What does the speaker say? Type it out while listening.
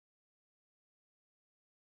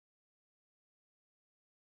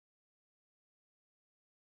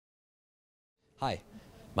Hi,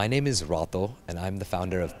 my name is Rato, and I'm the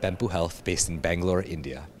founder of Bempu Health based in Bangalore,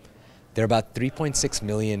 India. There are about 3.6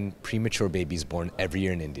 million premature babies born every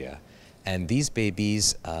year in India, and these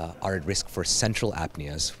babies are at risk for central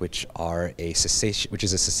apneas, which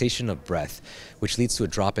is a cessation of breath, which leads to a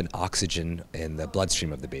drop in oxygen in the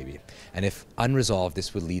bloodstream of the baby. And if unresolved,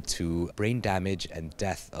 this would lead to brain damage and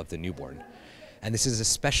death of the newborn. And this is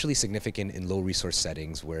especially significant in low-resource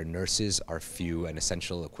settings where nurses are few and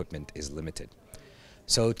essential equipment is limited.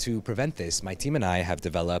 So to prevent this, my team and I have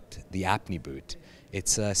developed the APNEBOOT.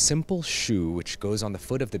 It's a simple shoe which goes on the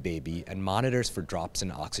foot of the baby and monitors for drops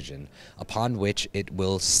in oxygen, upon which it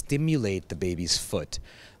will stimulate the baby's foot,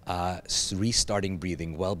 restarting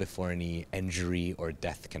breathing well before any injury or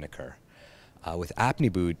death can occur. With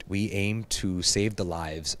APNEBOOT, we aim to save the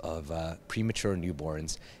lives of premature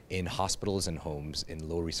newborns in hospitals and homes in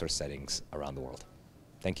low-resource settings around the world.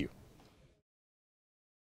 Thank you.